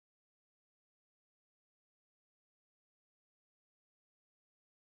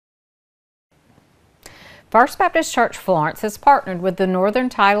First Baptist Church Florence has partnered with the Northern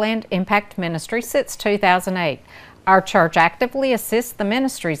Thailand Impact Ministry since 2008. Our church actively assists the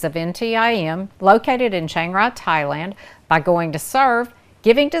ministries of NTIM located in Chiang Rai, Thailand by going to serve,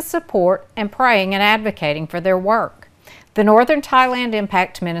 giving to support, and praying and advocating for their work. The Northern Thailand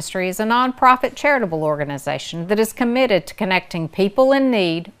Impact Ministry is a nonprofit charitable organization that is committed to connecting people in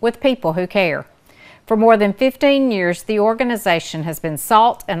need with people who care. For more than 15 years, the organization has been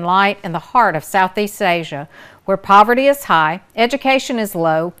salt and light in the heart of Southeast Asia, where poverty is high, education is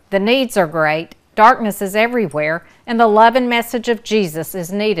low, the needs are great, darkness is everywhere, and the love and message of Jesus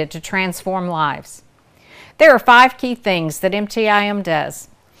is needed to transform lives. There are 5 key things that MTIM does.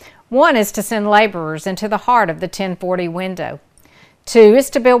 1 is to send laborers into the heart of the 1040 window. 2 is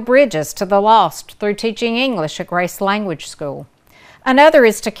to build bridges to the lost through teaching English at Grace Language School. Another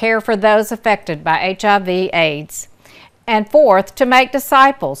is to care for those affected by HIV/AIDS. And 4th, to make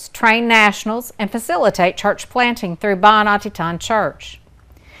disciples, train nationals, and facilitate church planting through Ban Atitan Church.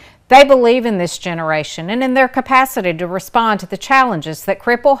 They believe in this generation and in their capacity to respond to the challenges that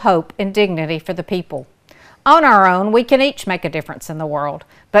cripple hope and dignity for the people. On our own, we can each make a difference in the world,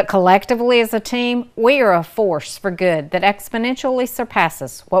 but collectively as a team, we are a force for good that exponentially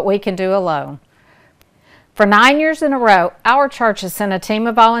surpasses what we can do alone. For 9 years in a row, our church has sent a team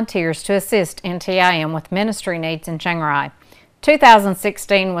of volunteers to assist NTIM with ministry needs in Chiang Rai.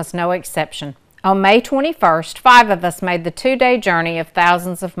 2016 was no exception. On May 21st, 5 of us made the 2-day journey of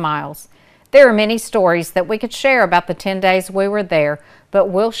thousands of miles. There are many stories that we could share about the 10 days we were there, but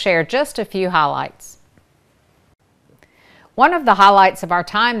we'll share just a few highlights. One of the highlights of our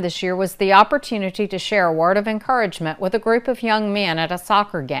time this year was the opportunity to share a word of encouragement with a group of young men at a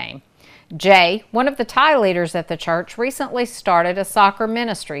soccer game. Jay, one of the Thai leaders at the church, recently started a soccer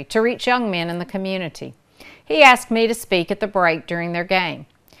ministry to reach young men in the community. He asked me to speak at the break during their game.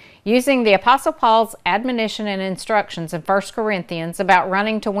 Using the Apostle Paul's admonition and instructions in 1 Corinthians about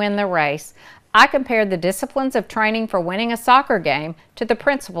running to win the race, I compared the disciplines of training for winning a soccer game to the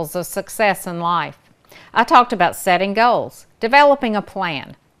principles of success in life. I talked about setting goals, developing a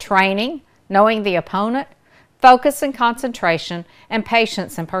plan, training, knowing the opponent, focus and concentration, and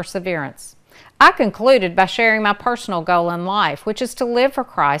patience and perseverance. I concluded by sharing my personal goal in life, which is to live for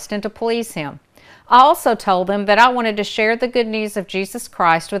Christ and to please Him. I also told them that I wanted to share the good news of Jesus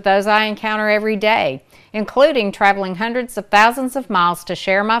Christ with those I encounter every day, including traveling hundreds of thousands of miles to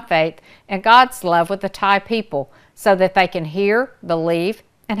share my faith and God's love with the Thai people so that they can hear, believe,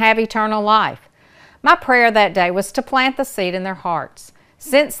 and have eternal life. My prayer that day was to plant the seed in their hearts.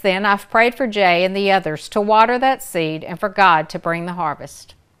 Since then, I've prayed for Jay and the others to water that seed and for God to bring the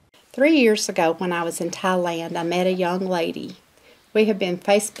harvest. 3 years ago when I was in Thailand, I met a young lady. We have been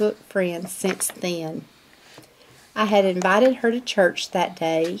Facebook friends since then. I had invited her to church that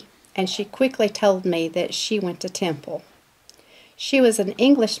day, and she quickly told me that she went to temple. She was an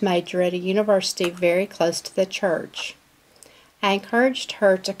English major at a university very close to the church. I encouraged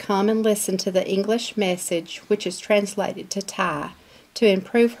her to come and listen to the English message, which is translated to Thai, to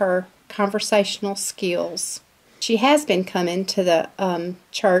improve her conversational skills. She has been coming to the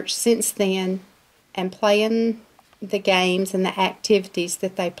church since then and playing the games and the activities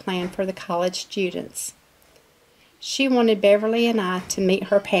that they plan for the college students. She wanted Beverly and I to meet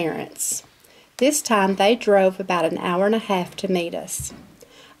her parents. This time they drove about an hour and a half to meet us.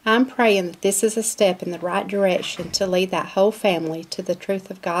 I'm praying that this is a step in the right direction to lead that whole family to the truth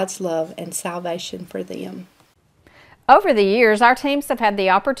of God's love and salvation for them. Over the years, our teams have had the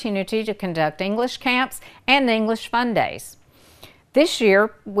opportunity to conduct English camps and English fun days. This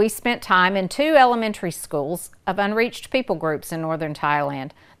year, we spent time in 2 elementary schools of unreached people groups in northern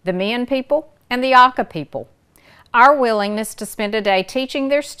Thailand, the Mian people and the Aka people. Our willingness to spend a day teaching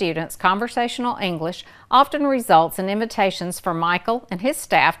their students conversational English often results in invitations for Michael and his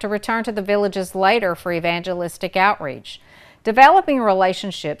staff to return to the villages later for evangelistic outreach. Developing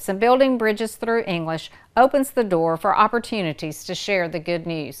relationships and building bridges through English opens the door for opportunities to share the good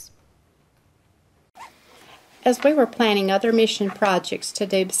news. As we were planning other mission projects to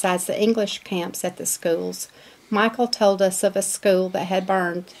do besides the English camps at the schools, Michael told us of a school that had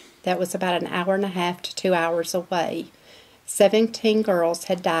burned that was about an hour and a half to 2 hours away. 17 girls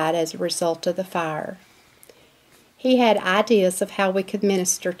had died as a result of the fire. He had ideas of how we could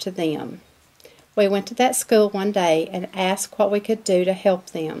minister to them. We went to that school one day and asked what we could do to help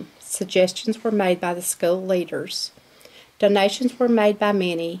them. Suggestions were made by the school leaders. Donations were made by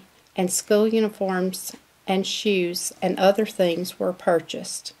many, and school uniforms and shoes and other things were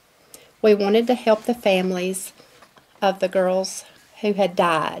purchased. We wanted to help the families of the girls who had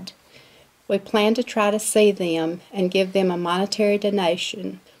died. We planned to try to see them and give them a monetary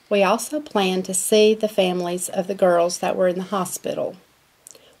donation. We also planned to see the families of the girls that were in the hospital.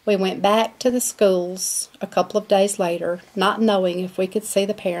 We went back to the schools a couple of days later, not knowing if we could see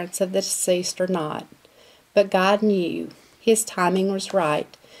the parents of the deceased or not. But God knew. His timing was right.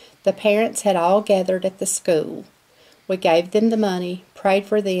 The parents had all gathered at the school. We gave them the money, prayed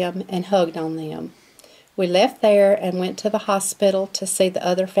for them, and hugged on them. We left there and went to the hospital to see the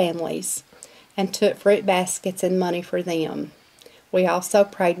other families and took fruit baskets and money for them. We also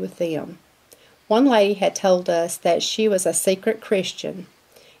prayed with them. One lady had told us that she was a secret Christian.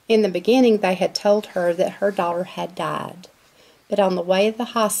 In the beginning, they had told her that her daughter had died. But on the way to the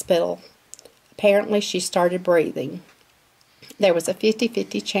hospital, apparently she started breathing. There was a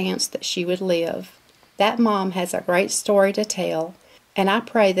 50-50 chance that she would live. That mom has a great story to tell, and I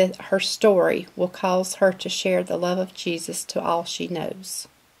pray that her story will cause her to share the love of Jesus to all she knows.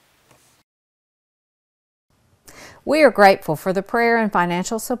 We are grateful for the prayer and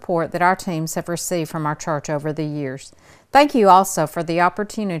financial support that our teams have received from our church over the years. Thank you also for the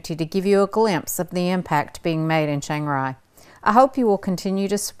opportunity to give you a glimpse of the impact being made in Chiang Rai. I hope you will continue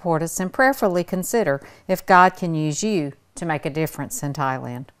to support us and prayerfully consider if God can use you to make a difference in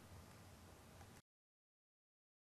Thailand.